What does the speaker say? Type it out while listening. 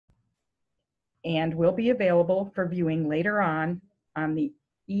and will be available for viewing later on the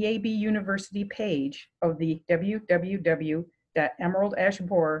EAB University page of the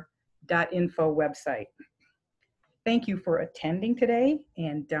www.emeraldashborer.info website. Thank you for attending today,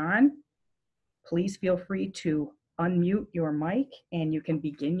 and Don, please feel free to unmute your mic and you can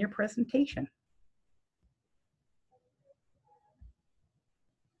begin your presentation.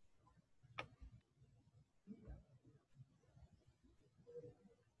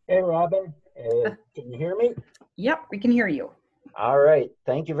 Hey, Robin, can you hear me? Yep, we can hear you. All right,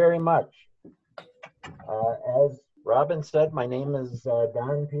 thank you very much. As Robin said, my name is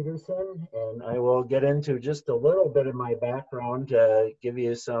Don Peterson, and I will get into just a little bit of my background to give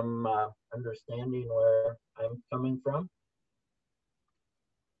you some understanding where I'm coming from.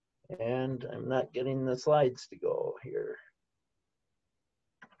 And I'm not getting the slides to go here.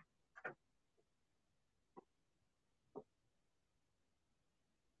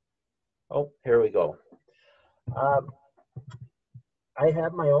 Oh, here we go. I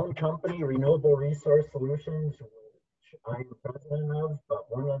have my own company, Renewable Resource Solutions, which I'm president of, but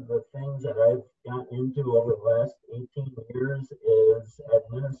one of the things that I've gotten into over the last 18 years is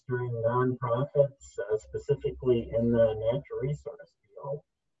administering nonprofits, specifically in the natural resource field.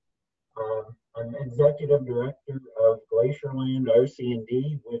 I'm executive director of Glacierland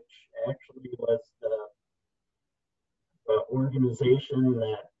RC&D, which actually was the organization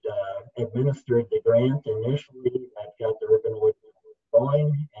that administered the grant initially that got the Urban Wood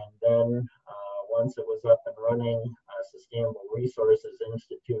going, and then once it was up and running, Sustainable Resources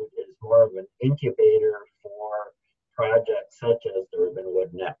Institute is more of an incubator for projects such as the Urban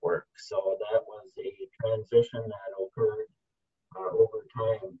Wood Network. So that was a transition that occurred over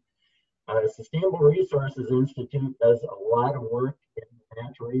time. Sustainable Resources Institute does a lot of work in the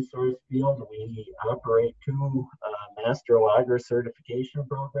natural resource field. We operate two master logger certification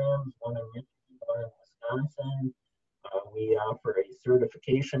programs, one in Michigan, one in Wisconsin. We offer a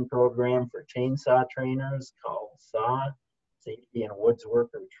certification program for chainsaw trainers called SAW, Safety and Woods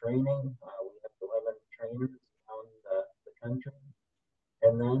Worker Training. We have 11 trainers around the country.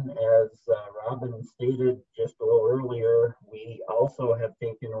 And then, as Robin stated just a little earlier, we also have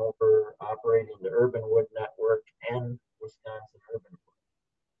taken over operating the Urban Wood Network and Wisconsin Urban Wood.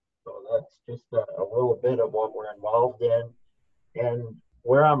 So that's just a little bit of what we're involved in. And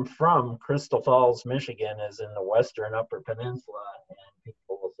where I'm from, Crystal Falls, Michigan, is in the western Upper Peninsula, and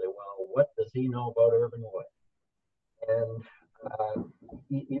people will say, well, what does he know about Urban Wood? And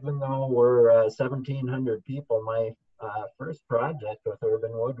even though we're 1,700 people, my first project with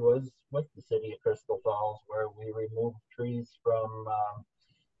Urban Wood was with the city of Crystal Falls, where we removed trees from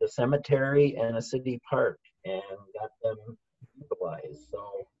the cemetery and a city park and got them utilized.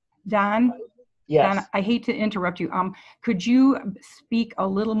 So, Don? Yes. Don, I hate to interrupt you. Could you speak a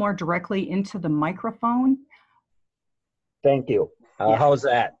little more directly into the microphone? Thank you. Yes. How's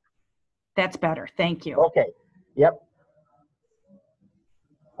that? That's better. Thank you. Okay. Yep.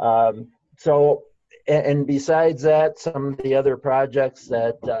 So, and besides that, some of the other projects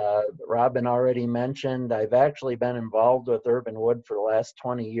that Robin already mentioned, I've actually been involved with Urban Wood for the last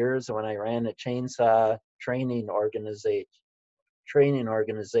 20 years when I ran a chainsaw training organization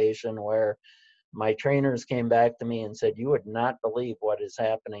where my trainers came back to me and said, you would not believe what is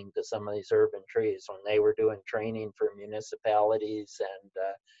happening to some of these urban trees. When they were doing training for municipalities and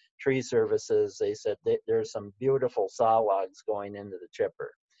tree services, they said there's some beautiful saw logs going into the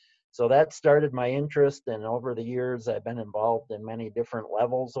chipper. So that started my interest, and over the years I've been involved in many different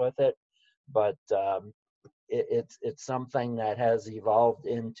levels with it, but it's something that has evolved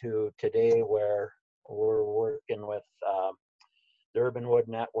into today where we're working with the Urban Wood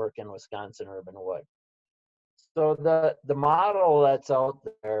Network in Wisconsin Urban Wood. So the model that's out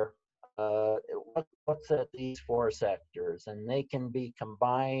there looks at these four sectors, and they can be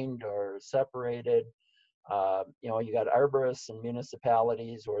combined or separated. You know, you got arborists and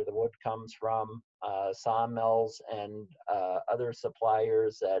municipalities where the wood comes from, sawmills and other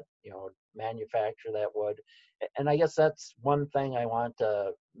suppliers that, you know, manufacture that wood. And I guess that's one thing I want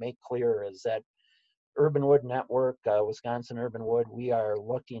to make clear is that Urban Wood Network, Wisconsin Urban Wood, we are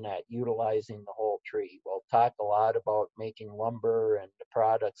looking at utilizing the whole tree. We'll talk a lot about making lumber and the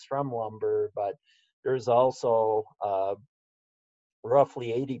products from lumber, but there's also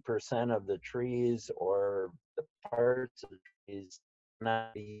roughly 80% of the trees or the parts of the trees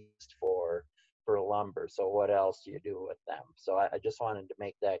not used for lumber. So what else do you do with them? So I just wanted to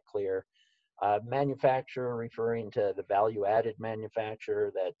make that clear. Manufacturer referring to the value-added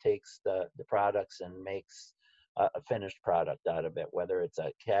manufacturer that takes the products and makes a finished product out of it, whether it's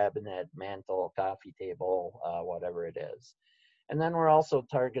a cabinet, mantle, coffee table, whatever it is. And then we're also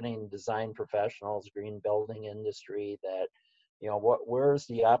targeting design professionals, green building industry that, where's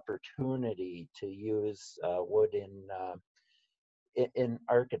the opportunity to use wood in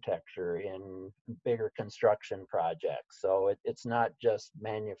architecture, in bigger construction projects. So it's not just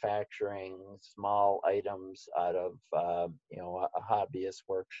manufacturing small items out of, a hobbyist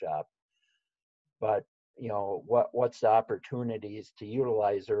workshop, but what's the opportunities to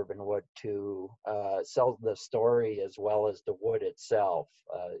utilize urban wood to sell the story as well as the wood itself.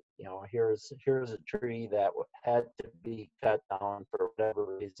 Here's a tree that had to be cut down for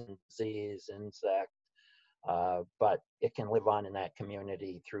whatever reason, disease, insect, but it can live on in that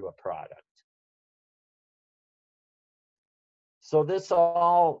community through a product. So this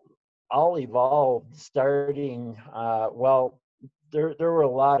all evolved starting, there were a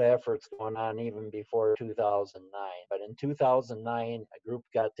lot of efforts going on even before 2009. But in 2009, a group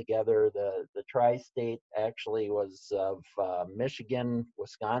got together. The tri-state actually was of Michigan,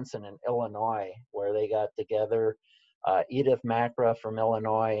 Wisconsin, and Illinois, where they got together. Edith Macra from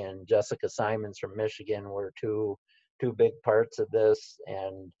Illinois and Jessica Simons from Michigan were two big parts of this.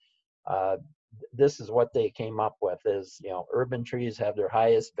 And this is what they came up with is, urban trees have their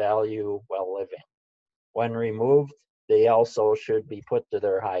highest value while living. When removed, they also should be put to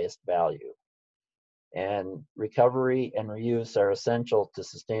their highest value. And recovery and reuse are essential to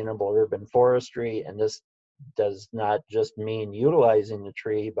sustainable urban forestry. And this does not just mean utilizing the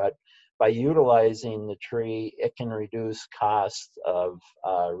tree, but by utilizing the tree, it can reduce costs of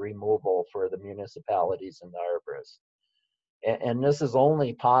removal for the municipalities and the arborists. And this is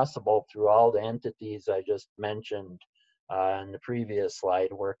only possible through all the entities I just mentioned in the previous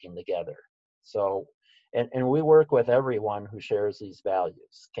slide working together. So, and we work with everyone who shares these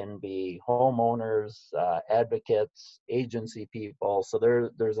values. Can be homeowners, advocates, agency people. So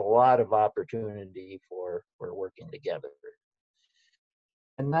there's a lot of opportunity for working together.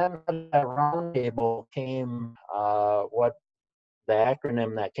 And then at that roundtable came what the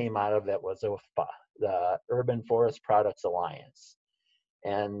acronym that came out of it was UFPA, the Urban Forest Products Alliance.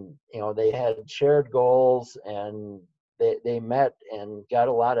 And they had shared goals, and they met and got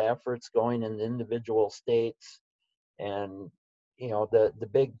a lot of efforts going in individual states. And the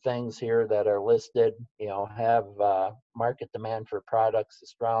big things here that are listed, have market demand for products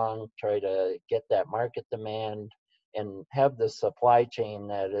strong, try to get that market demand, and have the supply chain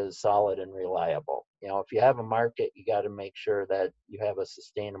that is solid and reliable. If you have a market, you got to make sure that you have a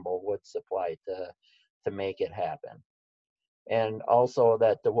sustainable wood supply to make it happen. And also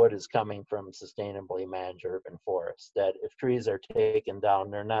that the wood is coming from sustainably managed urban forests, that if trees are taken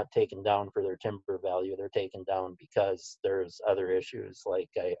down, they're not taken down for their timber value, they're taken down because there's other issues like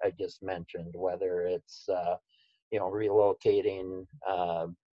I just mentioned, whether it's relocating,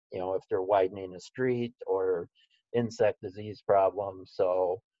 if they're widening a street, or insect disease problems.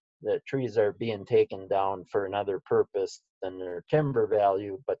 So the trees are being taken down for another purpose than their timber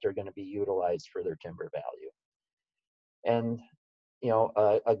value, but they're going to be utilized for their timber value. And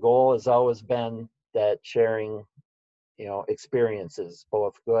a goal has always been that sharing experiences,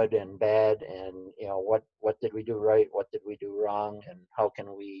 both good and bad, and what did we do right, what did we do wrong, and how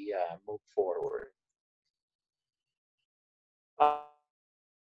can we move forward.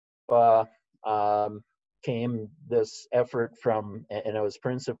 Came this effort from, and it was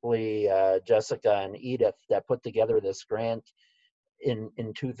principally Jessica and Edith that put together this grant in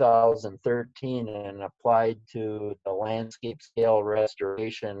 2013 and applied to the Landscape Scale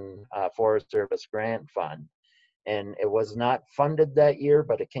Restoration Forest Service Grant Fund. And it was not funded that year,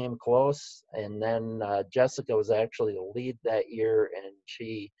 but it came close. And then Jessica was actually the lead that year, and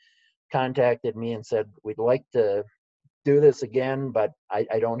she contacted me and said, we'd like to do this again, but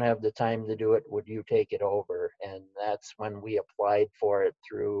I don't have the time to do it. Would you take it over? And that's when we applied for it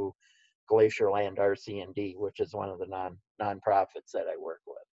through Glacier Land RC&D, which is one of the nonprofits that I work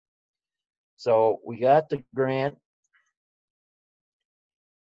with. So we got the grant,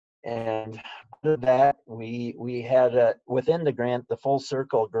 and that we had within the grant, the Full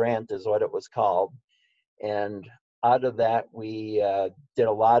Circle Grant is what it was called, and out of that we did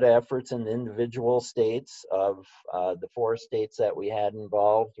a lot of efforts in the individual states. Of the 4 states that we had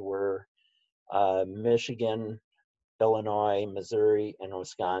involved were Michigan, Illinois, Missouri, and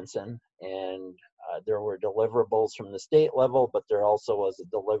Wisconsin. And there were deliverables from the state level, but there also was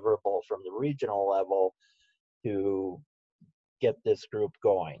a deliverable from the regional level to get this group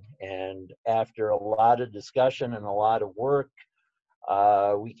going. And after a lot of discussion and a lot of work,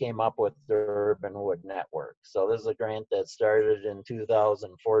 we came up with the Urban Wood Network. So this is a grant that started in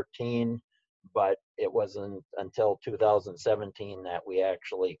 2014, but it wasn't until 2017 that we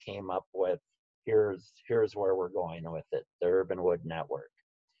actually came up with here's where we're going with it, the Urban Wood Network.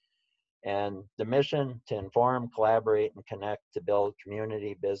 And the mission to inform, collaborate, and connect to build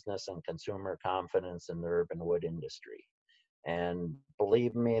community, business, and consumer confidence in the urban wood industry. And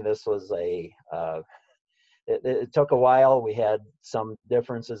believe me, this was it took a while. We had some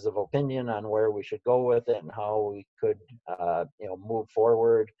differences of opinion on where we should go with it and how we could, move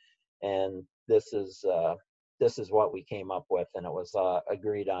forward. And this is what we came up with, and it was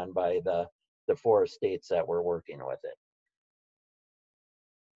agreed on by the 4 states that were working with it.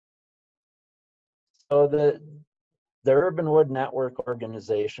 So the Urban Wood Network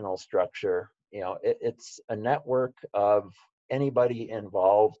organizational structure, it's a network of anybody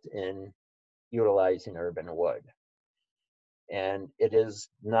involved in utilizing urban wood. And it is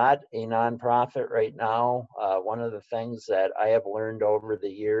not a nonprofit right now. One of the things that I have learned over the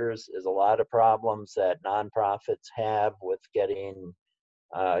years is a lot of problems that nonprofits have with getting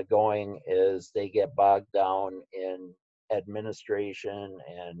going is they get bogged down in administration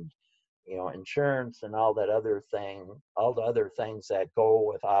and insurance and all the other things that go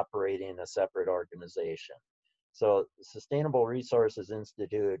with operating a separate organization. So Sustainable Resources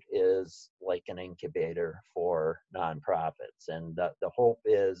Institute is like an incubator for nonprofits. And the hope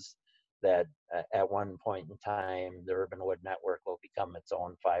is that at one point in time, the Urban Wood Network will become its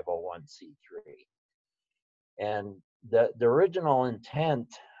own 501c3. And the original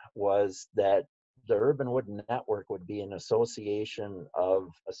intent was that the Urban Wood Network would be an association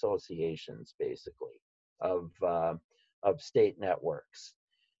of associations, basically, of state networks.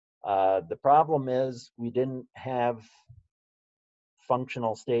 The problem is we didn't have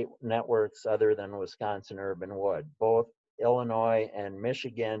functional state networks other than Wisconsin Urban Wood. Both Illinois and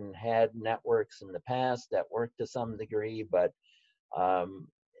Michigan had networks in the past that worked to some degree, but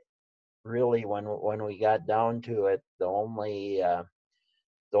really when we got down to it, the only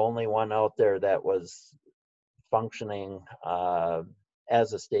one out there that was functioning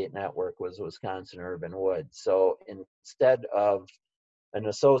as a state network was Wisconsin Urban Wood. So instead of an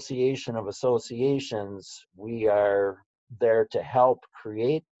association of associations, we are there to help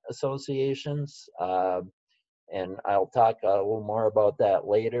create associations. And I'll talk a little more about that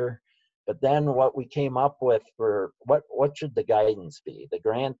later. But then what we came up with for what should the guidance be? The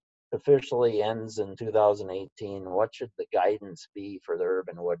grant officially ends in 2018. What should the guidance be for the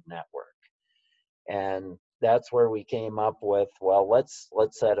Urban Wood Network? And that's where we came up with, well, let's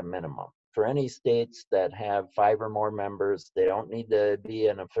set a minimum. For any states that have 5 or more members, they don't need to be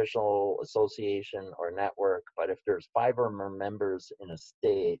an official association or network, but if there's 5 or more members in a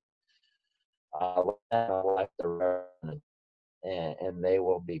state, elect a representative, and they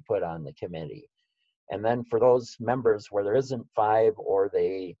will be put on the committee. And then for those members where there isn't 5 or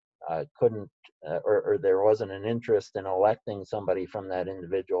they couldn't, or there wasn't an interest in electing somebody from that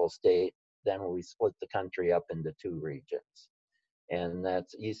individual state, then we split the country up into 2 regions. And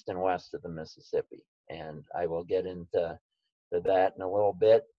that's east and west of the Mississippi. And I will get into that in a little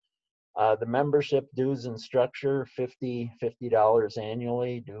bit. The membership dues and structure, $50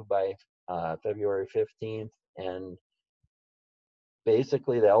 annually, due by February 15th. And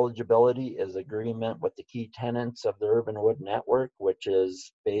basically the eligibility is agreement with the key tenets of the Urban Wood Network, which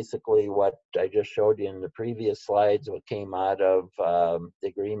is basically what I just showed you in the previous slides, what came out of the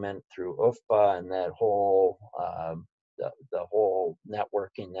agreement through UFPA and that whole the whole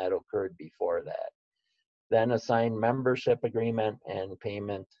networking that occurred before that. Then assign membership agreement and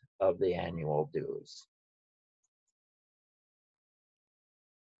payment of the annual dues.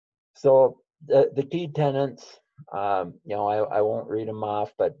 So the key tenets, I won't read them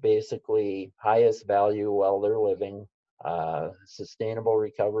off, but basically highest value while they're living, sustainable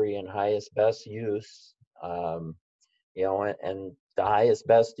recovery and highest best use, and the highest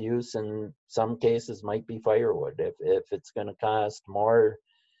best use in some cases might be firewood. If it's going to cost more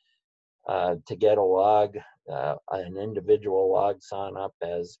to get a log, an individual log sawn up,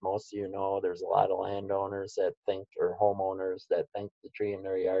 as most of you know, there's a lot of landowners that think, or homeowners that think the tree in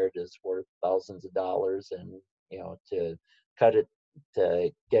their yard is worth thousands of dollars, and to cut it, to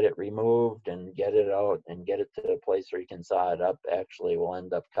get it removed and get it out and get it to a place where you can saw it up actually will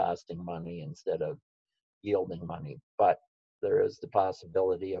end up costing money instead of yielding money. But there is the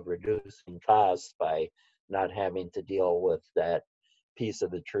possibility of reducing costs by not having to deal with that piece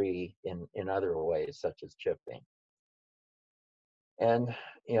of the tree in other ways, such as chipping. And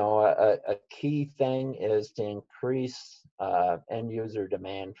a key thing is to increase end user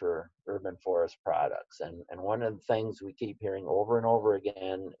demand for urban forest products. And one of the things we keep hearing over and over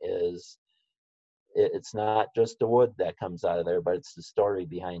again is it's not just the wood that comes out of there, but it's the story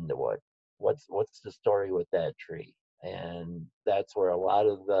behind the wood. What's the story with that tree? And that's where a lot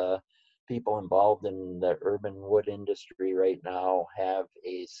of the people involved in the urban wood industry right now have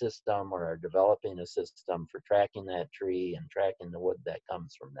a system or are developing a system for tracking that tree and tracking the wood that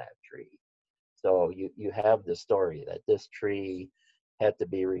comes from that tree. So you have the story that this tree had to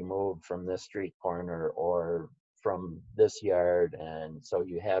be removed from this street corner or from this yard. And so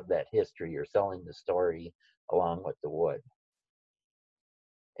you have that history. You're selling the story along with the wood.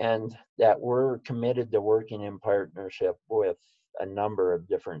 And that we're committed to working in partnership with a number of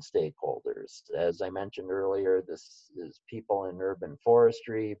different stakeholders. As I mentioned earlier, this is people in urban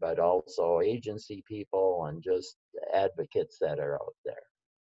forestry, but also agency people and just advocates that are out there.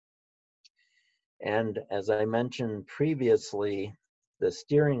 And as I mentioned previously, the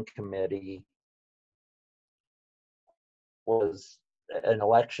steering committee was an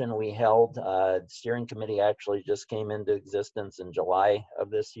election we held. The steering committee actually just came into existence in July of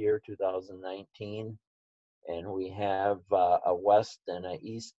this year, 2019. And we have a West and a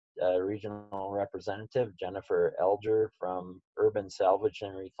East regional representative, Jennifer Elger from Urban Salvage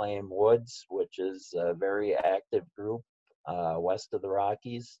and Reclaim Woods, which is a very active group west of the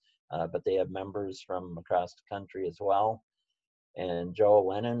Rockies, but they have members from across the country as well. And Joe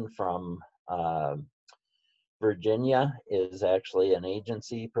Lennon from Virginia is actually an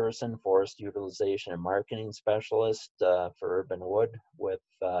agency person, forest utilization and marketing specialist for urban wood with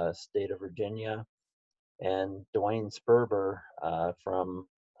state of Virginia. And Dwayne Sperber from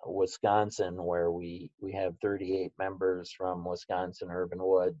Wisconsin, where we have 38 members from Wisconsin Urban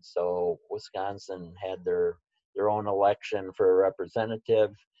Wood. So Wisconsin had their own election for a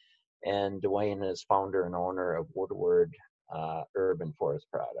representative, and Dwayne is founder and owner of Woodward Urban Forest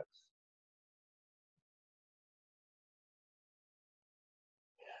Products.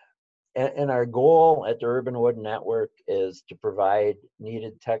 And our goal at the Urban Wood Network is to provide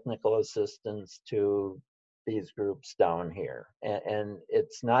needed technical assistance to these groups down here. And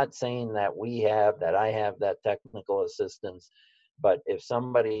it's not saying that I have that technical assistance, but if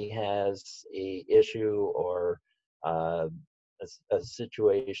somebody has a issue or a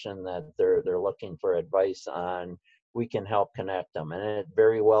situation that they're looking for advice on, we can help connect them. And it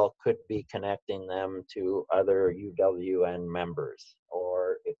very well could be connecting them to other UWN members,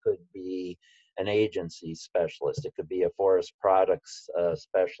 or it could be an agency specialist. It could be a forest products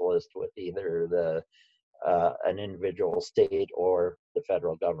specialist with either an individual state or the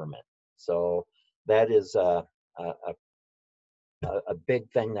federal government. So that is a big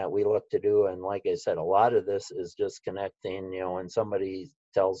thing that we look to do. And like I said, a lot of this is just connecting, when somebody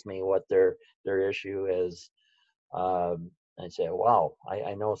tells me what their issue is, I say, wow,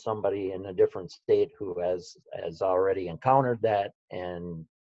 I know somebody in a different state who has already encountered that, and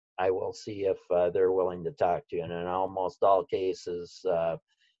I will see if they're willing to talk to you. And in almost all cases,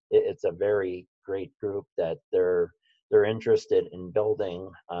 it's a very great group that they're interested in building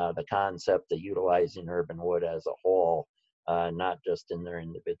the concept of utilizing urban wood as a whole, not just in their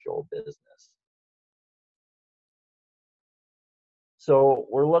individual business. So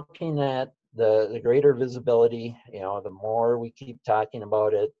we're looking at the greater visibility. The more we keep talking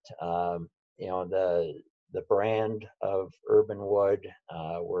about it, the brand of urban wood.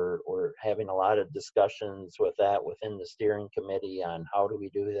 We're having a lot of discussions with that within the steering committee on how do we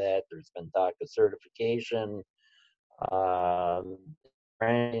do that. There's been talk of certification,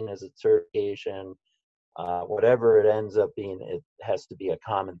 branding as a certification. Whatever it ends up being, it has to be a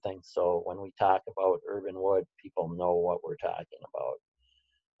common thing. So when we talk about urban wood, people know what we're talking about.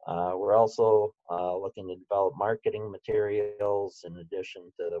 We're also looking to develop marketing materials in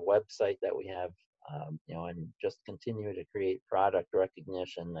addition to the website that we have, and just continue to create product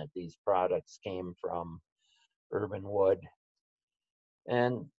recognition that these products came from urban wood.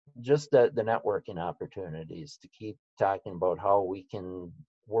 And just the networking opportunities to keep talking about how we can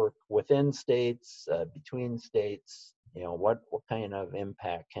work within states, between states, what kind of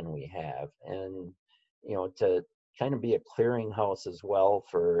impact can we have? And, to kind of be a clearinghouse as well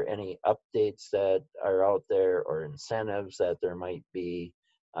for any updates that are out there or incentives that there might be,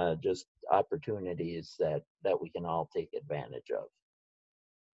 just opportunities that we can all take advantage of.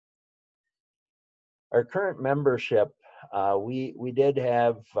 Our current membership, we did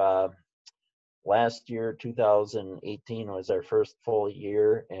have last year, 2018 was our first full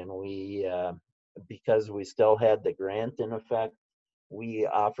year, and we, because we still had the grant in effect, we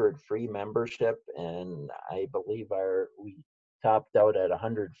offered free membership, and I believe we topped out at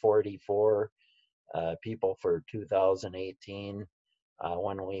 144 people for 2018.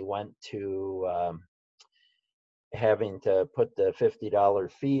 When we went to having to put the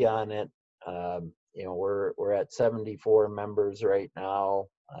 $50 fee on it, we're at 74 members right now,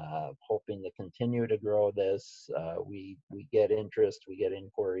 hoping to continue to grow this. We get interest, we get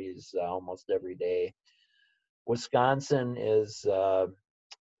inquiries almost every day. Wisconsin is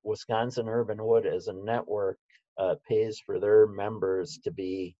Wisconsin Urban Wood as a network pays for their members to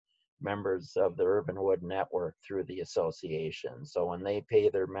be members of the Urban Wood Network through the association. So when they pay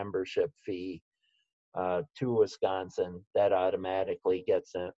their membership fee to Wisconsin, that automatically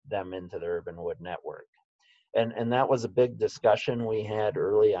gets them into the Urban Wood Network. And that was a big discussion we had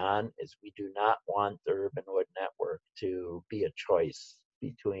early on, is we do not want the Urban Wood Network to be a choice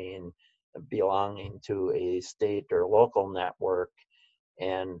between belonging to a state or local network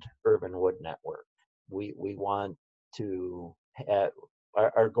and Urban Wood Network. We want to have,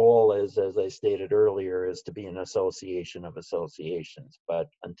 our goal is, as I stated earlier, is to be an association of associations. But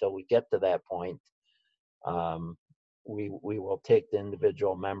until we get to that point, we will take the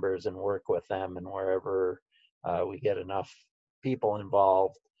individual members and work with them, and wherever we get enough people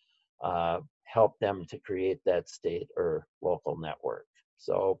involved, help them to create that state or local network.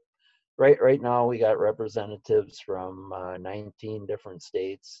 So right now we got representatives from 19 different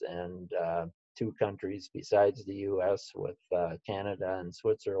states and 2 countries besides the US, with Canada and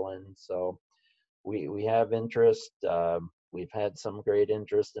Switzerland. So we have interest. We've had some great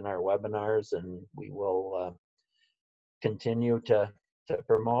interest in our webinars, and we will continue to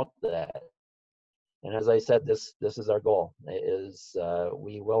promote that. And as I said, this is our goal, is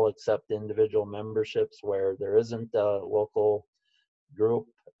we will accept individual memberships where there isn't a local group,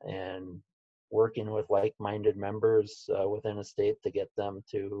 and working with like-minded members within a state to get them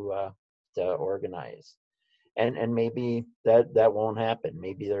to organize. And maybe that won't happen.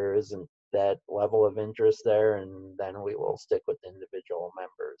 Maybe there isn't that level of interest there, and then we will stick with individual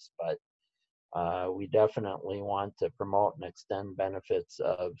members. But we definitely want to promote and extend benefits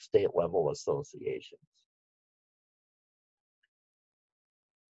of state level associations.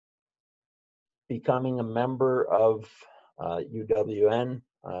 Becoming a member of UWN,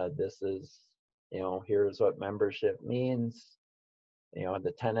 this is, here's what membership means,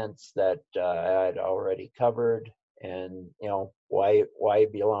 the tenants that I had already covered, and, why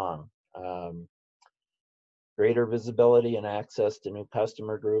belong. Greater visibility and access to new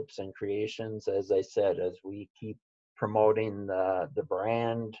customer groups and creations, as I said, as we keep promoting the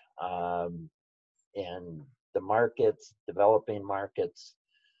brand and the markets, developing markets.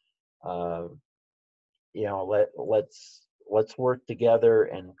 Let's work together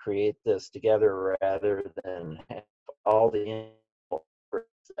and create this together, rather than have all the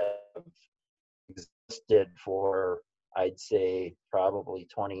that have existed for, I'd say, probably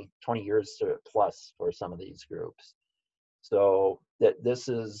 20 years plus for some of these groups. So this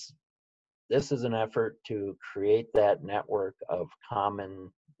is an effort to create that network of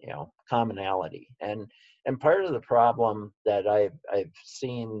commonality. And part of the problem that I've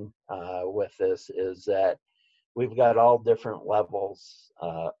seen with this is that we've got all different levels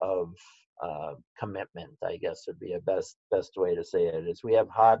of commitment, I guess would be a best way to say it. Is we have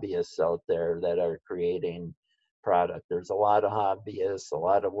hobbyists out there that are creating product. There's a lot of hobbyists, a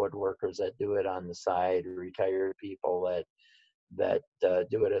lot of woodworkers that do it on the side, retired people that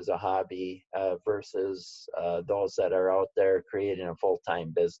do it as a hobby, versus those that are out there creating a full-time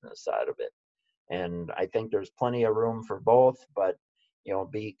business out of it. And I think there's plenty of room for both, but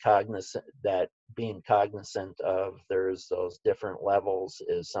being cognizant of there's those different levels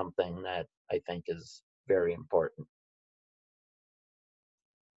is something that I think is very important.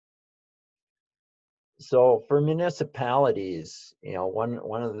 So for municipalities,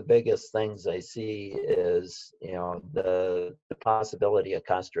 one of the biggest things I see is, the possibility of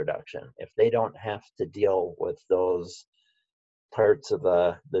cost reduction. If they don't have to deal with those parts of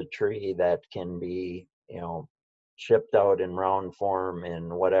the tree that can be, shipped out in round form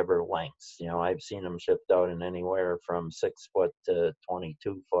in whatever lengths. I've seen them shipped out in anywhere from 6 foot to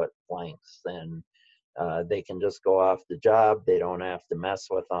 22 foot lengths, and they can just go off the job. They don't have to mess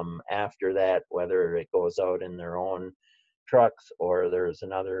with them after that, whether it goes out in their own trucks or there's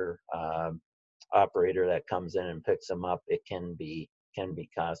another operator that comes in and picks them up. It can be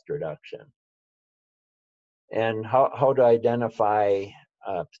cost reduction. And how to identify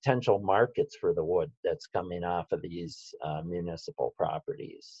potential markets for the wood that's coming off of these municipal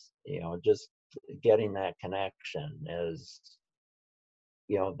properties. Just getting that connection is,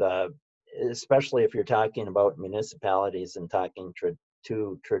 especially if you're talking about municipalities and talking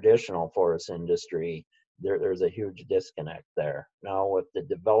to traditional forest industry, there's a huge disconnect there. Now, with the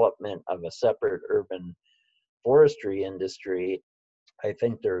development of a separate urban forestry industry, I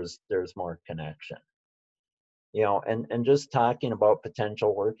think there's more connection. And just talking about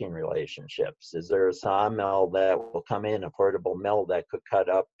potential working relationships. Is there a sawmill that will come in, a portable mill that could cut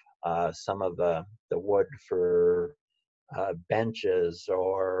up some of the wood for benches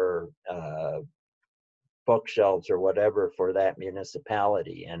or bookshelves or whatever for that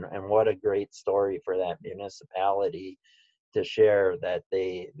municipality? And what a great story for that municipality to share that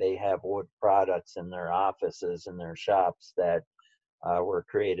they have wood products in their offices and their shops that were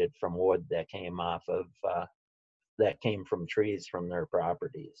created from wood that came from trees from their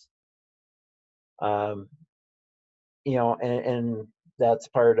properties. Um, and that's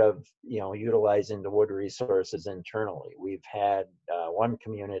part of utilizing the wood resources internally. We've had one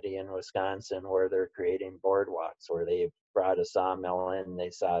community in Wisconsin where they're creating boardwalks, where they've brought a sawmill in, they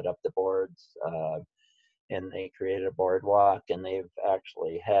sawed up the boards, and they created a boardwalk, and they've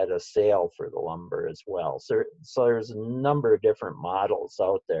actually had a sale for the lumber as well. So there's a number of different models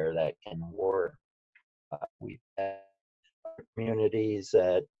out there that can work. We've had communities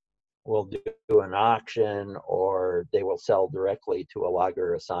that will do an auction, or they will sell directly to a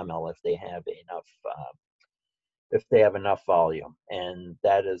logger or a sawmill if they have enough volume. And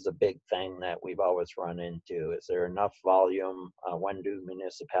that is a big thing that we've always run into. Is there enough volume? When do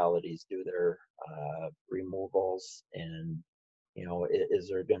municipalities do their removals? And is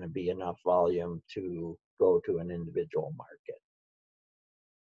there going to be enough volume to go to an individual market?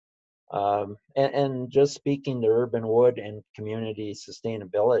 And just speaking to urban wood and community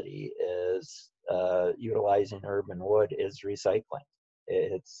sustainability is utilizing urban wood is recycling.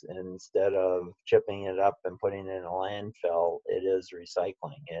 It's instead of chipping it up and putting it in a landfill, it is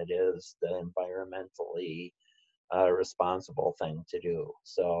recycling. It is the environmentally responsible thing to do.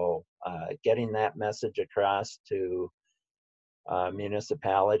 So getting that message across to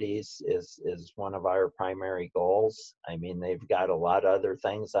municipalities is one of our primary goals. I mean, they've got a lot of other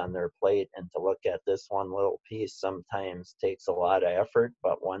things on their plate, and to look at this one little piece sometimes takes a lot of effort,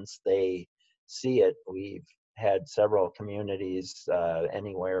 but once they see it, we've had several communities,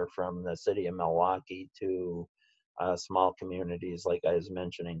 anywhere from the city of Milwaukee to small communities, like I was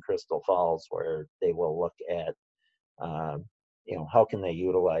mentioning, Crystal Falls, where they will look at, how can they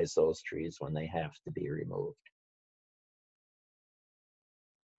utilize those trees when they have to be removed.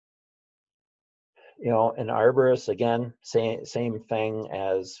 An arborist, again, same thing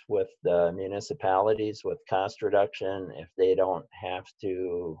as with the municipalities with cost reduction. If they don't have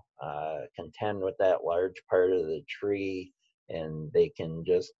to contend with that large part of the tree, and they can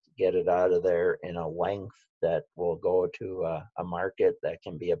just get it out of there in a length that will go to a market that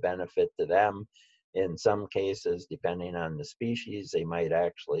can be a benefit to them. In some cases, depending on the species, they might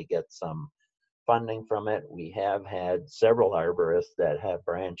actually get some funding from it. We have had several arborists that have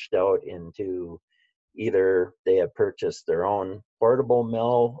branched out into, either they have purchased their own portable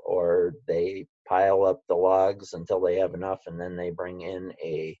mill, or they pile up the logs until they have enough, and then they bring in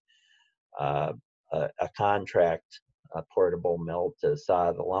uh, a contract, a portable mill, to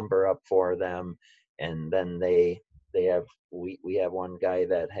saw the lumber up for them. And then they have we have one guy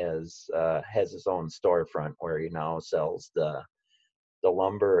that has his own storefront where he now sells the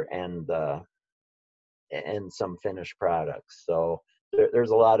lumber and some finished products. So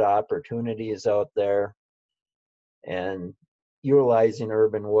there's a lot of opportunities out there, and utilizing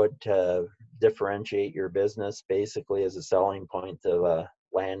urban wood to differentiate your business basically as a selling point to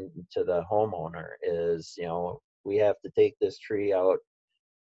the homeowner is, we have to take this tree out.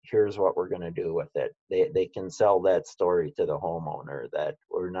 Here's what we're going to do with it. They can sell that story to the homeowner, that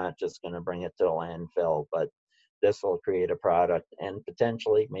we're not just going to bring it to a landfill, but this will create a product, and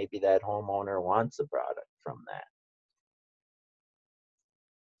potentially maybe that homeowner wants a product from that.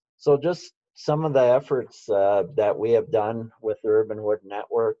 So just some of the efforts that we have done with the Urban Wood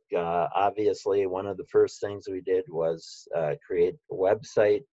Network. Obviously, one of the first things we did was create a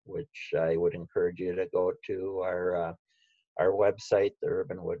website, which I would encourage you to go to our website,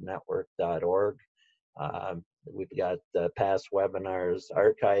 theurbanwoodnetwork.org. We've got past webinars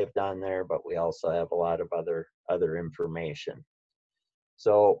archived on there, but we also have a lot of other information.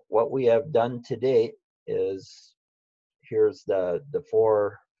 So what we have done to date is, here's the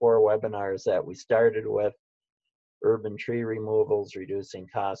four webinars that we started with: urban tree removals, reducing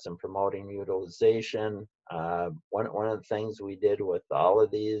costs and promoting utilization. One of the things we did with all of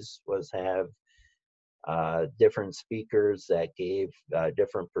these was have different speakers that gave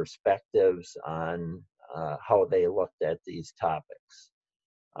different perspectives on how they looked at these topics.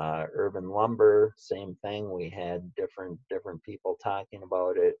 Urban lumber, same thing. We had different people talking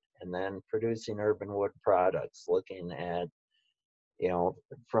about it. And then producing urban wood products, looking at,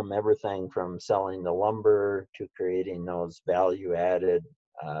 from everything from selling the lumber to creating those value-added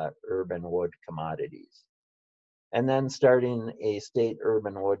urban wood commodities. And then starting a state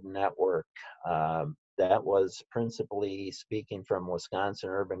urban wood network. That was principally, speaking from Wisconsin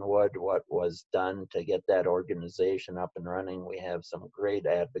Urban Wood, what was done to get that organization up and running. We have some great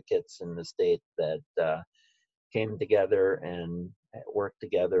advocates in the state that came together and worked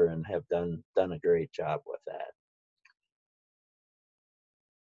together and have done a great job with that.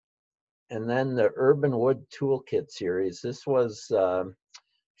 And then the Urban Wood Toolkit series. This was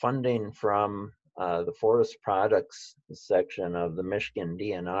funding from the forest products section of the Michigan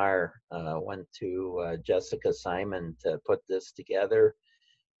DNR. Went to Jessica Simon to put this together,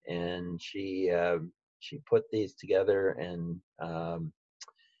 and she put these together. And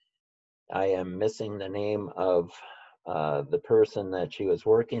I am missing the name of the person that she was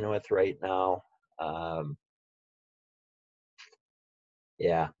working with right now.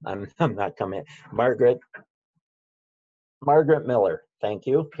 Yeah, I'm not coming. Margaret Miller, thank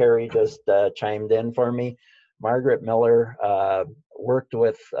you. Carrie just chimed in for me. Margaret Miller worked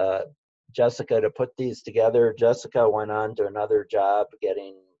with Jessica to put these together. Jessica went on to another job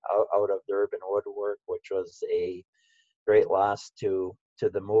getting out of the urban woodwork, which was a great loss to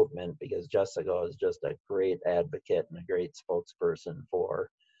the movement, because Jessica is just a great advocate and a great spokesperson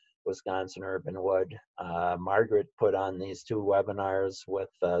for Wisconsin Urban Wood. Margaret put on these 2 webinars with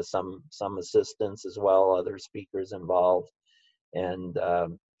some assistance as well, other speakers involved. And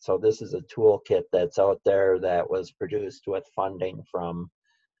so this is a toolkit that's out there that was produced with funding from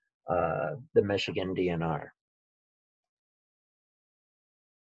the Michigan DNR.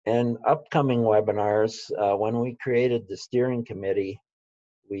 And upcoming webinars, when we created the steering committee,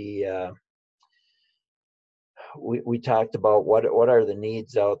 we talked about what are the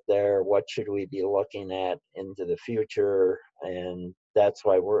needs out there, what should we be looking at into the future, and that's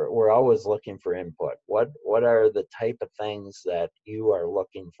why we're always looking for input. What are the type of things that you are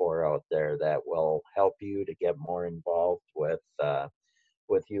looking for out there that will help you to get more involved with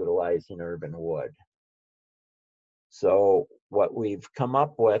utilizing urban wood? So what we've come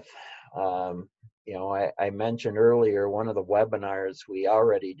up with, you know, I mentioned earlier, one of the webinars we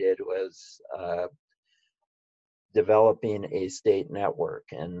already did was developing a state network,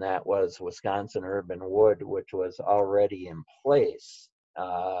 and that was Wisconsin Urban Wood, which was already in place.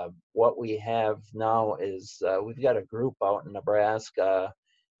 What we have now is we've got a group out in Nebraska,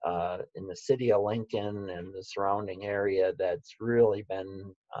 in the city of Lincoln and the surrounding area, that's really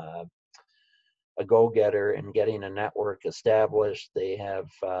been a go-getter in getting a network established. They have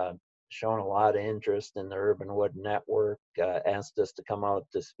shown a lot of interest in the Urban Wood Network, asked us to come out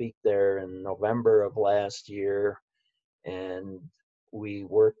to speak there in November of last year. And we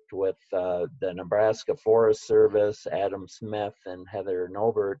worked with the Nebraska Forest Service. Adam Smith and Heather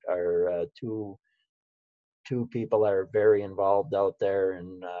Nobert are two people that are very involved out there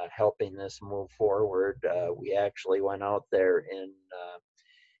in helping this move forward. We actually went out there in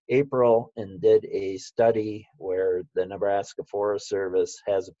April and did a study where the Nebraska Forest Service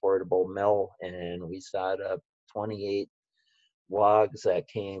has a portable mill, and we set up 28 logs that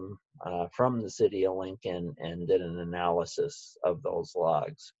came from the city of Lincoln and did an analysis of those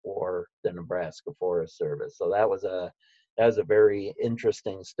logs for the Nebraska Forest Service. So that was a very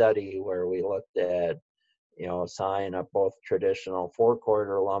interesting study where we looked at, you know, sawing up both traditional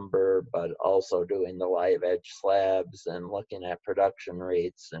 4-quarter lumber, but also doing the live edge slabs and looking at production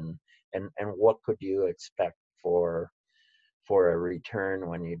rates and what could you expect for a return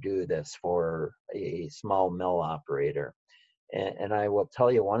when you do this for a small mill operator. And I will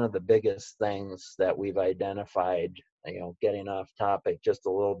tell you, one of the biggest things that we've identified, you know, getting off topic just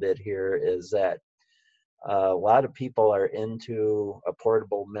a little bit here, is that a lot of people are into a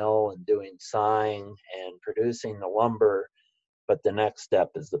portable mill and doing sawing and producing the lumber, but the next step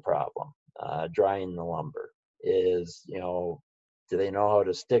is the problem. Drying the lumber is, you know, do they know how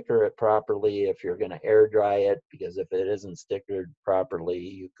to sticker it properly if you're going to air dry it? Because if it isn't stickered properly,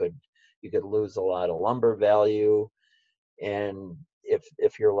 you could lose a lot of lumber value. And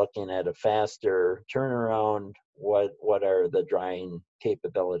if you're looking at a faster turnaround, what are the drying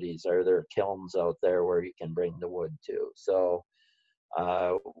capabilities? Are there kilns out there where you can bring the wood to? So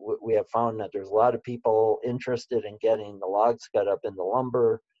we have found that there's a lot of people interested in getting the logs cut up into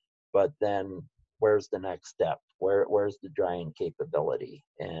lumber, but then where's the next step? Where's the drying capability?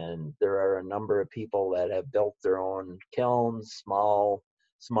 And there are a number of people that have built their own kilns, small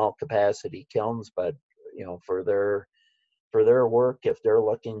capacity kilns, but you know, for their work, if they're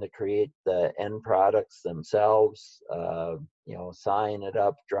looking to create the end products themselves, you know, sawing it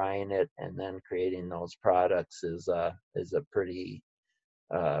up, drying it, and then creating those products is a pretty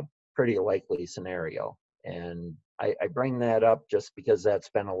likely scenario. And I bring that up just because that's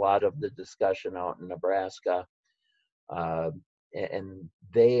been a lot of the discussion out in Nebraska. Uh, and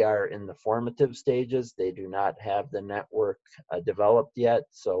they are in the formative stages. They do not have the network developed yet.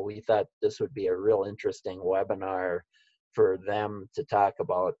 So we thought this would be a real interesting webinar for them to talk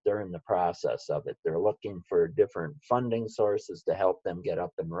about. They're in the process of it. They're looking for different funding sources to help them get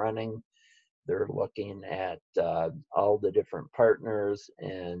up and running. They're looking at all the different partners,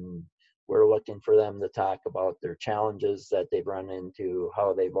 and we're looking for them to talk about their challenges that they've run into,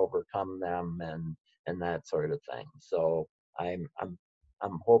 how they've overcome them, and that sort of thing. So I'm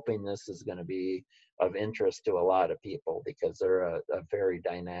hoping this is going to be of interest to a lot of people because they're a very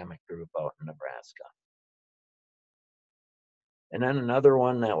dynamic group out in Nebraska. And then another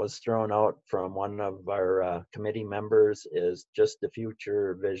one that was thrown out from one of our committee members is just the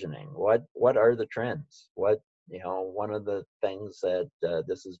future visioning. What are the trends? One of the things that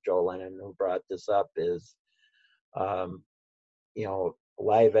this is Joe Lennon who brought this up is, um,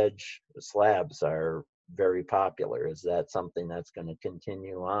 live edge slabs are very popular. Is that something that's going to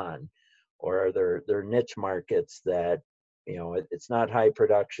continue on, or are there niche markets that it's not high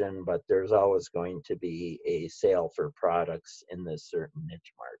production, but there's always going to be a sale for products in this certain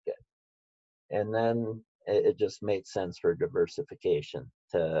niche market? And then it just makes sense for diversification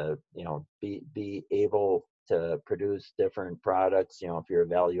to be able to produce different products. If you're a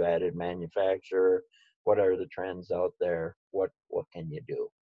value added manufacturer, what are the trends out there? What can you do?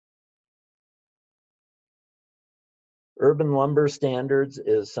 Urban lumber standards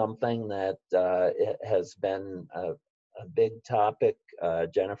is something that it has been a big topic.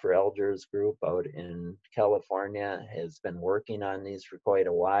 Jennifer Elger's group out in California has been working on these for quite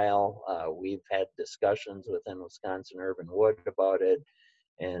a while. We've had discussions within Wisconsin Urban Wood about it,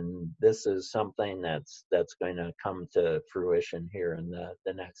 and this is something that's going to come to fruition here in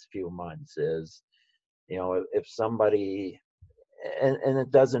the next few months. Is if somebody, and it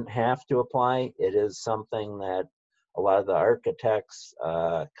doesn't have to apply, it is something that a lot of the architects,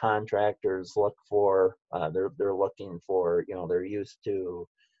 contractors look for. They're looking for, they're used to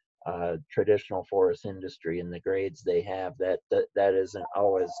traditional forest industry and the grades they have. That isn't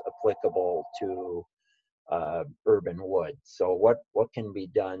always applicable to urban wood. So what can be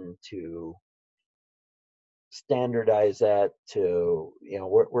done to standardize that? To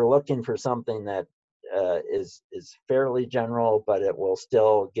we're looking for something that is fairly general, but it will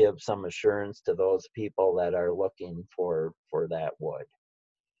still give some assurance to those people that are looking for that wood.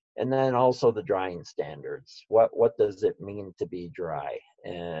 And then also the drying standards. What does it mean to be dry?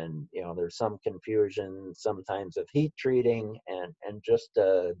 And there's some confusion sometimes of heat treating, and just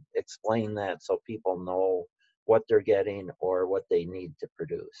to explain that so people know what they're getting or what they need to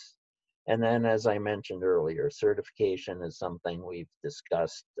produce. And then, as I mentioned earlier, certification is something we've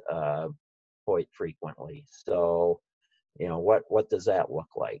discussed quite frequently. So, what does that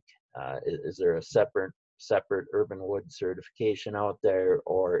look like? Is there a separate urban wood certification out there,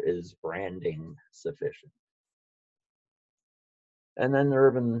 or is branding sufficient? And then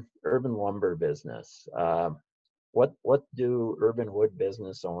the urban lumber business. What do urban wood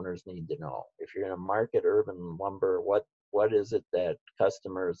business owners need to know? If you're going to market urban lumber, what is it that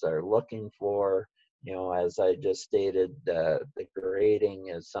customers are looking for? As I just stated, the grading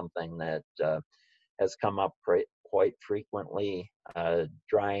is something that has come up quite frequently.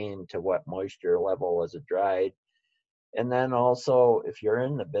 Drying, to what moisture level was it dried? And then also, if you're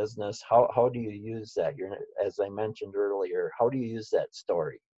in the business, how do you use that? As I mentioned earlier, how do you use that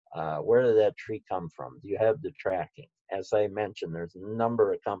story? Where did that tree come from? Do you have the tracking? As I mentioned, there's a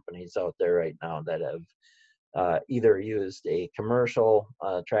number of companies out there right now that have either used a commercial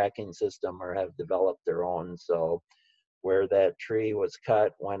tracking system or have developed their own. So where that tree was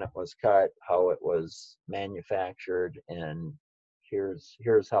cut, when it was cut, how it was manufactured, and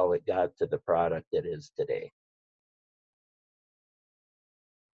here's how it got to the product it is today.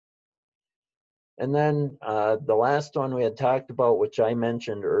 And then the last one we had talked about, which I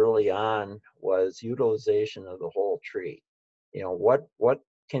mentioned early on, was utilization of the whole tree. What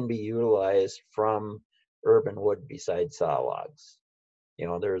can be utilized from urban wood besides saw logs?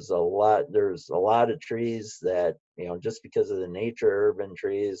 There's a lot of trees that, just because of the nature of urban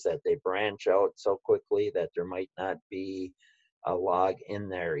trees, that they branch out so quickly that there might not be a log in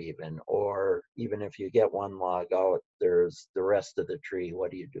there even, or even if you get one log out, there's the rest of the tree.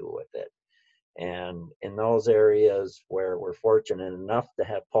 What do you do with it? And in those areas where we're fortunate enough to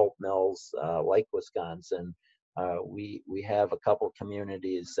have pulp mills like Wisconsin, we have a couple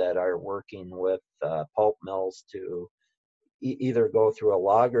communities that are working with pulp mills to either go through a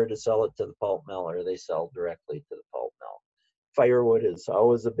logger to sell it to the pulp mill, or they sell directly to the pulp mill. Firewood is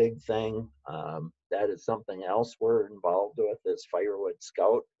always a big thing. That is something else we're involved with, is Firewood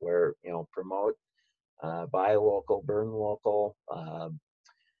Scout, where promote buy local, burn local.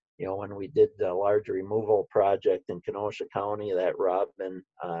 When we did the large removal project in Kenosha County that Robin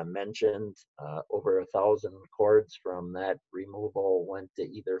mentioned, over 1,000 cords from that removal went to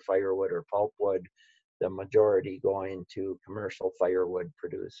either firewood or pulpwood, the majority going to commercial firewood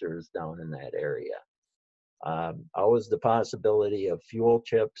producers down in that area. Always the possibility of fuel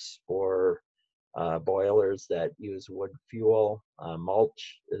chips for boilers that use wood fuel.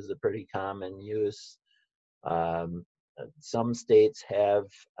 Mulch is a pretty common use. Some states have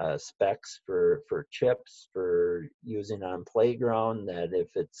specs for chips for using on playground that if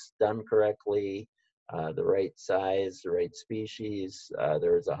it's done correctly, the right size, the right species,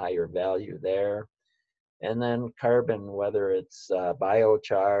 there's a higher value there. And then carbon, whether it's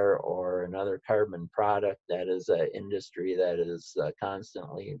biochar or another carbon product, that is an industry that is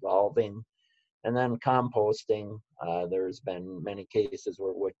constantly evolving. And then composting, there's been many cases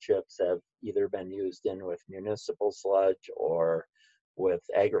where wood chips have either been used in with municipal sludge or with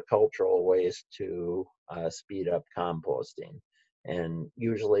agricultural waste to speed up composting. And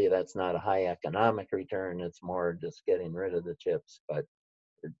usually that's not a high economic return, it's more just getting rid of the chips, but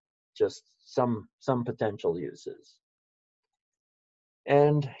just some potential uses.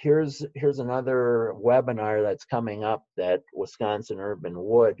 And here's another webinar that's coming up that Wisconsin Urban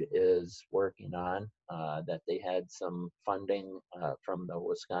Wood is working on, that they had some funding from the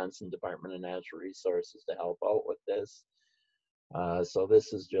Wisconsin Department of Natural Resources to help out with this. So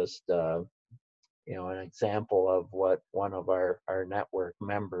this is just an example of what one of our network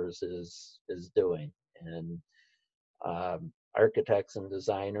members is doing. And architects and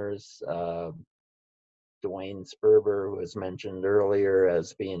designers, Dwayne Sperber, who was mentioned earlier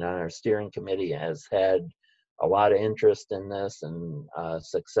as being on our steering committee, has had a lot of interest in this and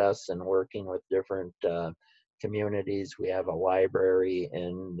success in working with different communities. We have a library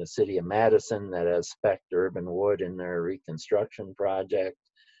in the city of Madison that has spec'd urban wood in their reconstruction project.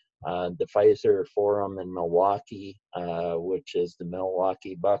 The Pfizer Forum in Milwaukee, which is the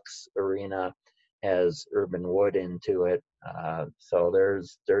Milwaukee Bucks arena, has urban wood into it. So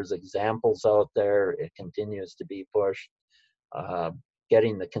there's examples out there. It continues to be pushed.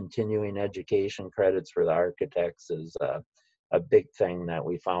 Getting the continuing education credits for the architects is a big thing that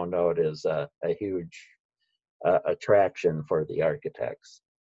we found out is a huge attraction for the architects,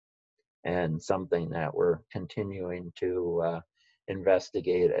 and something that we're continuing to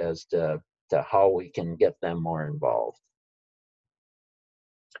investigate as to how we can get them more involved.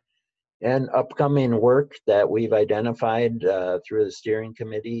 And upcoming work that we've identified through the steering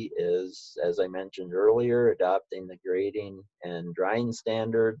committee is, as I mentioned earlier, adopting the grading and drying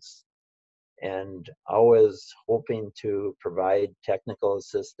standards, and always hoping to provide technical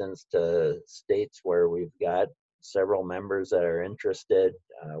assistance to states where we've got several members that are interested.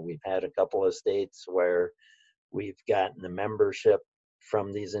 We've had a couple of states where we've gotten the membership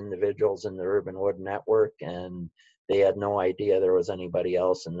from these individuals in the Urban Wood Network, and they had no idea there was anybody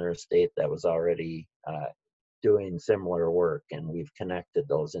else in their state that was already doing similar work, and we've connected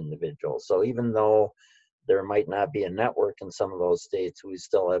those individuals. So even though there might not be a network in some of those states, we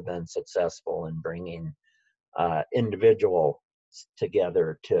still have been successful in bringing individuals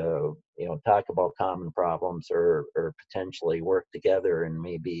together to talk about common problems or potentially work together and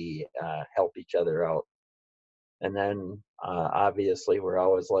maybe help each other out. And then obviously we're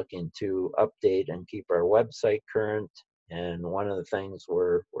always looking to update and keep our website current. And one of the things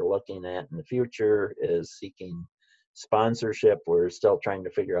we're looking at in the future is seeking sponsorship. We're still trying to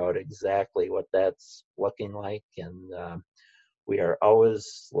figure out exactly what that's looking like. And we are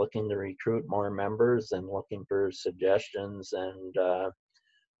always looking to recruit more members and looking for suggestions and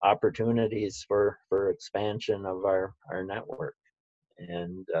opportunities for expansion of our network.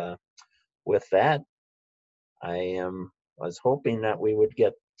 And with that, I was hoping that we would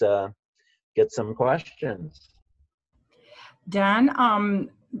get some questions. Don,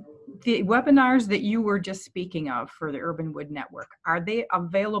 the webinars that you were just speaking of for the Urban Wood Network, are they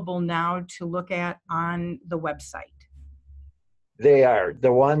available now to look at on the website? They are.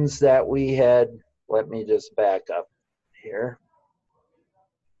 The ones that we had, let me just back up here.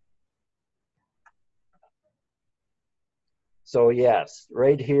 So yes,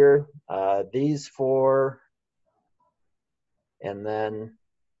 right here, these four, and then,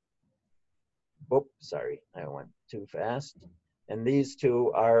 oops, sorry, I went too fast. And these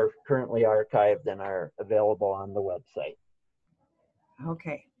two are currently archived and are available on the website.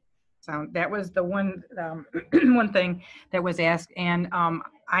 Okay, so that was the one one thing that was asked, and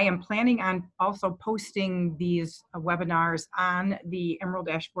I am planning on also posting these webinars on the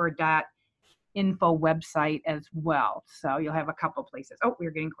emeralddashboard.info website as well. So you'll have a couple places. Oh,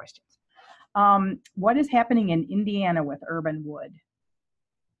 we're getting questions. What is happening in Indiana with urban wood?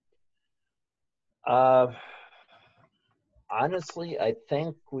 Uh, Honestly, I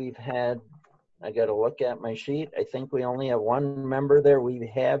think I got to look at my sheet. I think we only have one member there. We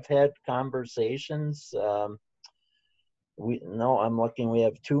have had conversations. No, I'm looking, we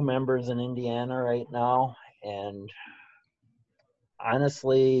have two members in Indiana right now. And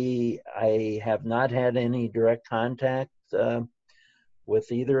honestly, I have not had any direct contact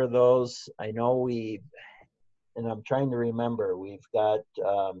with either of those. I know and I'm trying to remember, we've got,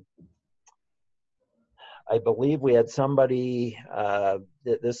 I believe we had somebody,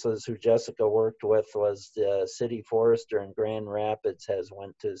 this is who Jessica worked with, was the city forester in Grand Rapids, has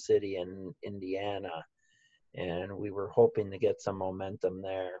went to the city in Indiana. And we were hoping to get some momentum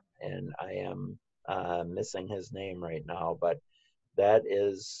there. And I am missing his name right now, but that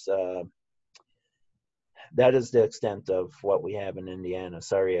is the extent of what we have in Indiana.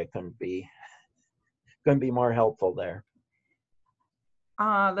 Sorry, I couldn't be more helpful there.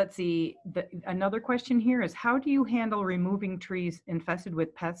 Let's see. Another question here is, how do you handle removing trees infested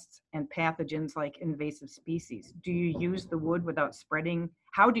with pests and pathogens like invasive species? Do you use the wood without spreading?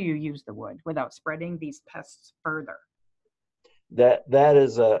 How do you use the wood without spreading these pests further? That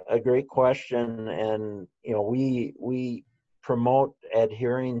is a great question, and we promote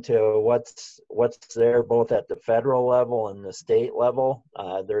adhering to what's there both at the federal level and the state level.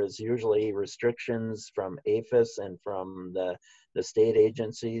 There's usually restrictions from APHIS and from the state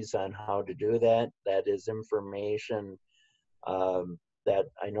agencies on how to do that. That is information that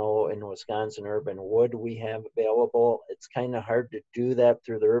I know in Wisconsin Urban Wood we have available. It's kind of hard to do that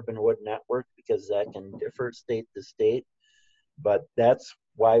through the Urban Wood Network because that can differ state to state. But that's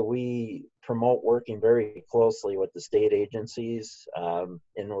why we promote working very closely with the state agencies.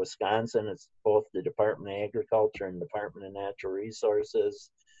 In Wisconsin, it's both the Department of Agriculture and Department of Natural Resources.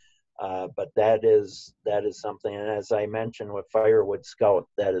 But that is something, and as I mentioned with Firewood Scout,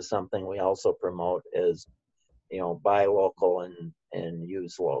 that is something we also promote is, buy local and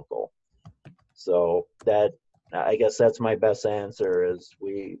use local. So that, I guess that's my best answer is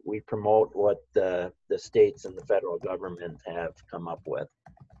we promote what the states and the federal government have come up with.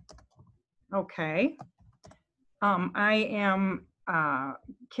 Okay.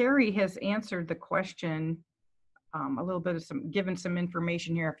 Carrie has answered the question a little bit of given some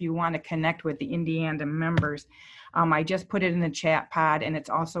information here if you want to connect with the Indiana members. I just put it in the chat pod, and it's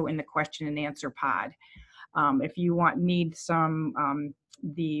also in the question and answer pod. If you need some,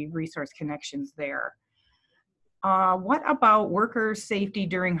 the resource connections there. What about worker safety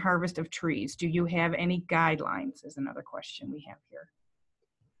during harvest of trees? Do you have any guidelines is another question we have here.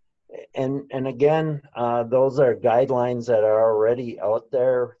 And again, those are guidelines that are already out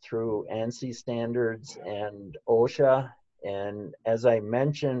there through ANSI standards and OSHA. And as I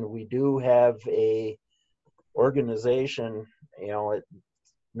mentioned, we do have a organization, it's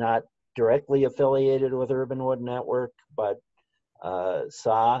not directly affiliated with Urban Wood Network, but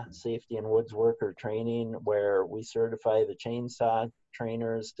SAW, Safety and Woods Worker Training, where we certify the chainsaw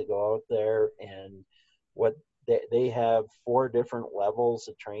trainers to go out there, and what they have 4 different levels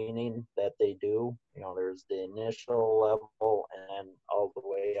of training that they do. There's the initial level and all the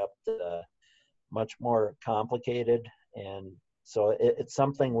way up to the much more complicated. And so it's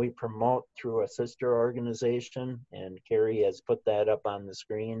something we promote through a sister organization, and Carrie has put that up on the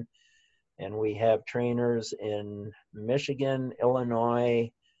screen. And we have trainers in Michigan,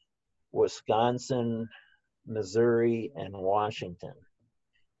 Illinois, Wisconsin, Missouri, and Washington.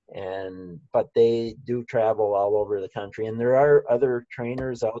 But they do travel all over the country. And there are other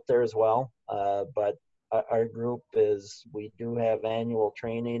trainers out there as well. But our group we do have annual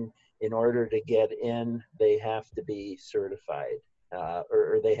training. In order to get in, they have to be certified,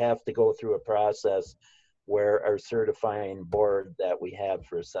 or they have to go through a process where our certifying board that we have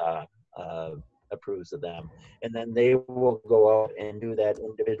for SA approves of them. And then they will go out and do that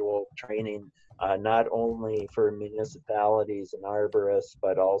individual training, not only for municipalities and arborists,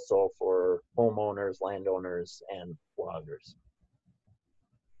 but also for homeowners, landowners, and loggers.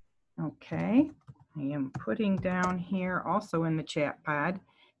 Okay, I am putting down here also in the chat pod,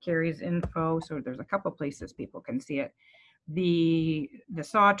 Carrie's info. So there's a couple places people can see it. The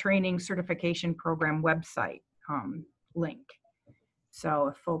SAW training certification program website link. So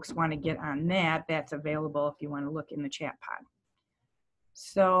if folks want to get on that, that's available if you want to look in the chat pod.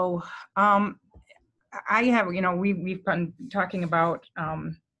 So I have, we've been talking about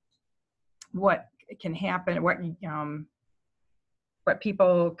what can happen, what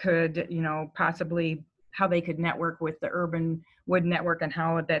people could, possibly how they could network with the Urban Wood Network and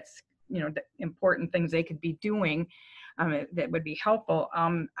how that's, the important things they could be doing. that would be helpful.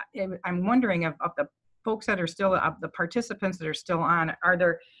 I'm wondering of the folks that are still, of the participants that are still on, are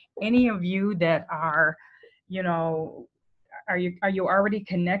there any of you that are, you know, are you already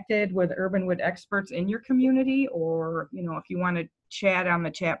connected with Urbanwood experts in your community? Or, you know, if you want to chat on the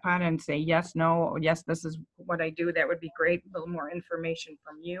chat pod and say yes, no, or yes, this is what I do, that would be great. A little more information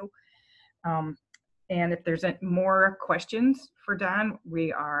from you. And if there's more questions for Don,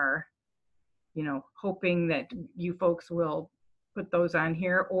 we are, you know, hoping that you folks will put those on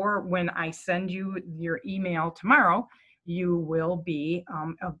here, or when I send you your email tomorrow, you will be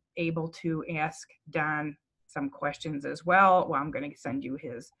able to ask Don some questions as well. Well, I'm going to send you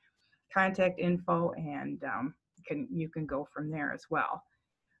his contact info, and you can go from there as well.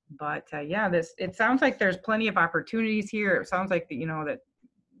 But yeah, it sounds like there's plenty of opportunities here. It sounds like that, you know, that,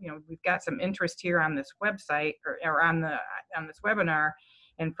 you know, we've got some interest here on this website, or on this webinar,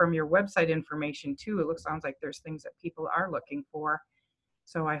 and from your website information too, sounds like there's things that people are looking for.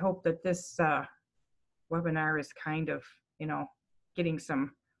 So I hope that this webinar is kind of, you know, getting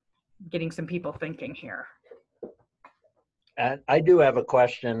some people thinking here. I do have a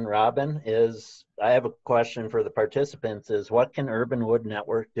question, Robin. I have a question for the participants is, what can Urbanwood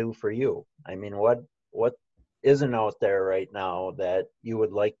Network do for you? I mean, what isn't out there right now that you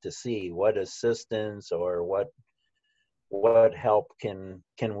would like to see? What assistance or what help can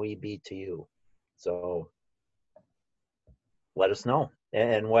we be to you? So let us know.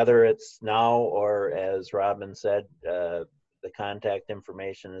 And whether it's now or, as Robin said, the contact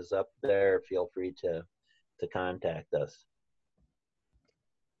information is up there. Feel free to contact us.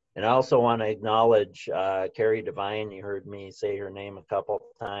 And I also want to acknowledge Carrie Devine. You heard me say her name a couple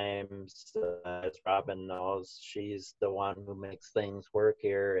times. As Robin knows, she's the one who makes things work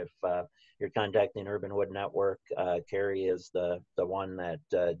here. If you're contacting Urbanwood Network, Carrie is the one that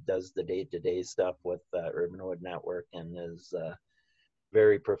does the day-to-day stuff with Urbanwood Network, and is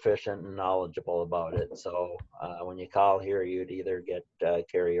very proficient and knowledgeable about it. So when you call here, you'd either get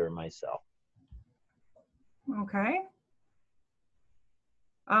Carrie or myself. Okay.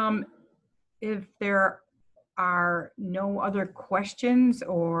 If there are no other questions,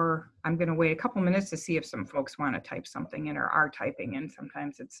 or I'm going to wait a couple minutes to see if some folks want to type something in or are typing in.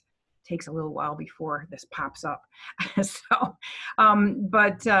 Sometimes it takes a little while before this pops up. So,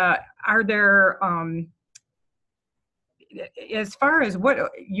 but are there, as far as what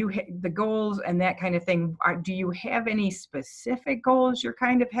the goals and that kind of thing, do you have any specific goals you're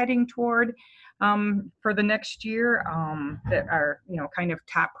kind of heading toward for the next year that are, you know, kind of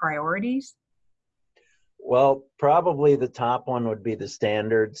top priorities? Well, probably the top one would be the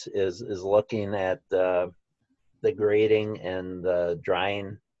standards, is looking at the grading and the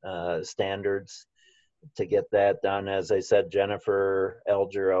drying standards to get that done. As I said, Jennifer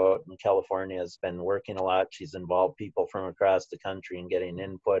Elger out in California has been working a lot. She's involved people from across the country and getting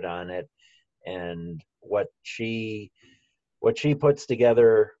input on it. And what she puts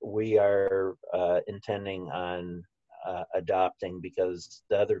together, we are intending on adopting, because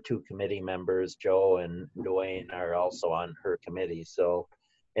the other two committee members, Joe and Dwayne, are also on her committee. So,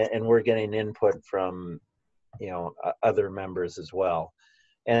 and we're getting input from, you know, other members as well.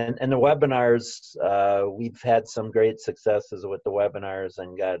 And the webinars, we've had some great successes with the webinars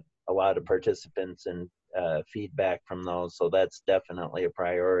and got a lot of participants and feedback from those. So that's definitely a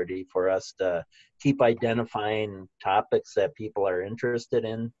priority for us to keep identifying topics that people are interested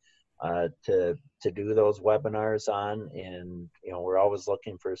in to do those webinars on. And, you know, we're always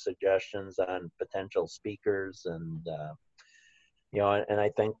looking for suggestions on potential speakers. And, you know, and I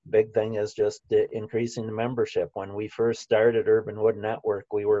think big thing is just increasing the membership. When we first started Urbanwood Network,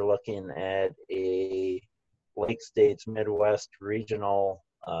 we were looking at a Lake States Midwest regional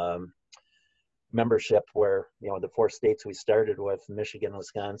membership, where, you know, the 4 states we started with, Michigan,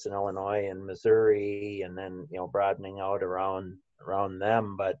 Wisconsin, Illinois, and Missouri, and then, you know, broadening out around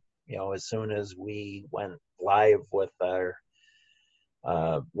them. But, you know, as soon as we went live with our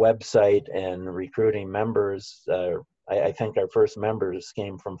website and recruiting members, I think our first members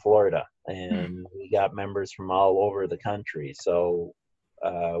came from Florida, and we got members from all over the country. So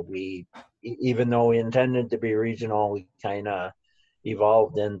we, even though we intended to be regional, we kind of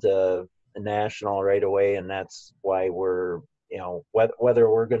evolved into national right away. And that's why we're, you know, whether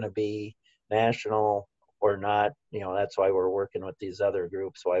we're going to be national or not, you know, that's why we're working with these other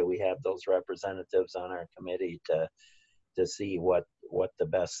groups, why we have those representatives on our committee to see what the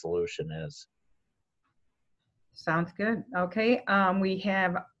best solution is. Sounds good. Okay, we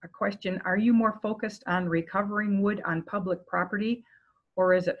have a question. Are you more focused on recovering wood on public property,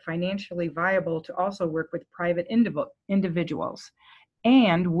 or is it financially viable to also work with private individuals?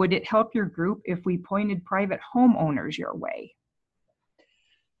 And would it help your group if we pointed private homeowners your way?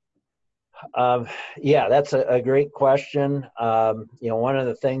 Yeah, that's a great question. One of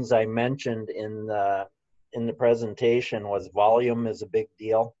the things I mentioned in the presentation was volume is a big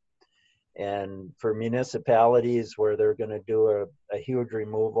deal. And for municipalities where they're going to do a huge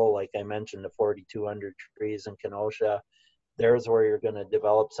removal, like I mentioned, the 4,200 trees in Kenosha, there's where you're going to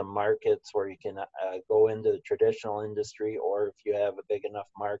develop some markets where you can go into the traditional industry, or if you have a big enough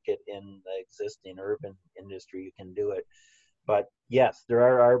market in the existing urban industry, you can do it. But yes, there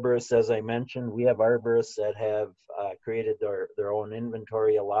are arborists, as I mentioned. We have arborists that have created their own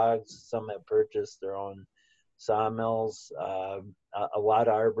inventory of logs. Some have purchased their own sawmills. A lot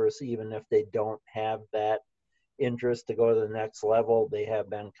of arborists, even if they don't have that interest to go to the next level, they have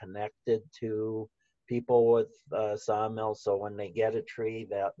been connected to people with sawmills. So when they get a tree,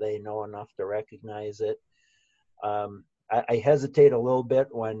 that they know enough to recognize it. I hesitate a little bit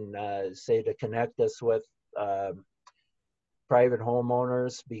when say to connect us with private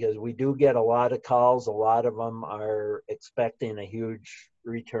homeowners, because we do get a lot of calls. A lot of them are expecting a huge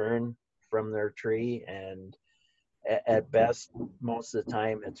return from their tree, and at best, most of the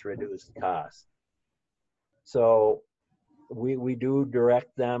time, it's reduced cost. So we do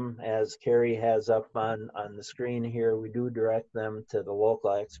direct them, as Carrie has up on the screen here, we do direct them to the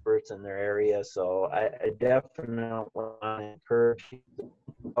local experts in their area. So I definitely want to encourage you,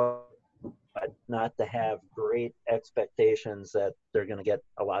 but not to have great expectations that they're going to get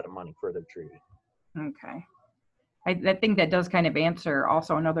a lot of money for their tree. Okay. I think that does kind of answer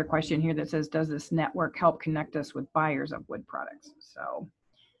also another question here that says, does this network help connect us with buyers of wood products? So.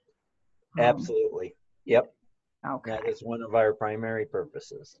 Absolutely. Yep. Okay. That is one of our primary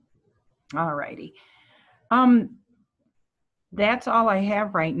purposes. All righty. That's all I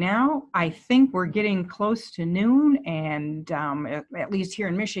have right now. I think we're getting close to noon, and at least here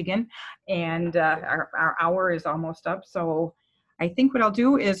in Michigan, and our hour is almost up. So I think what I'll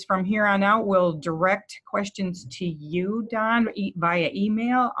do is from here on out, we'll direct questions to you, Don, via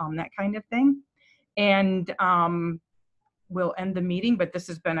email, that kind of thing. And we'll end the meeting, but this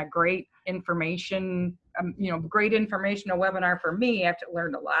has been a great information, great informational webinar for me. I've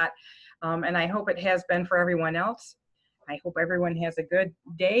learned a lot, and I hope it has been for everyone else. I hope everyone has a good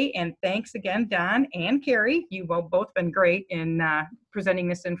day, and thanks again, Don and Carrie. You've both been great in presenting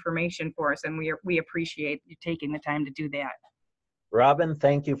this information for us, and we appreciate you taking the time to do that. Robin,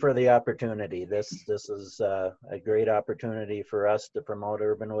 thank you for the opportunity. This is a great opportunity for us to promote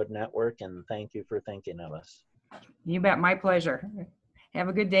Urban Wood Network, and thank you for thinking of us. You bet, my pleasure. Have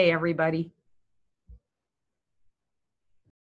a good day, everybody.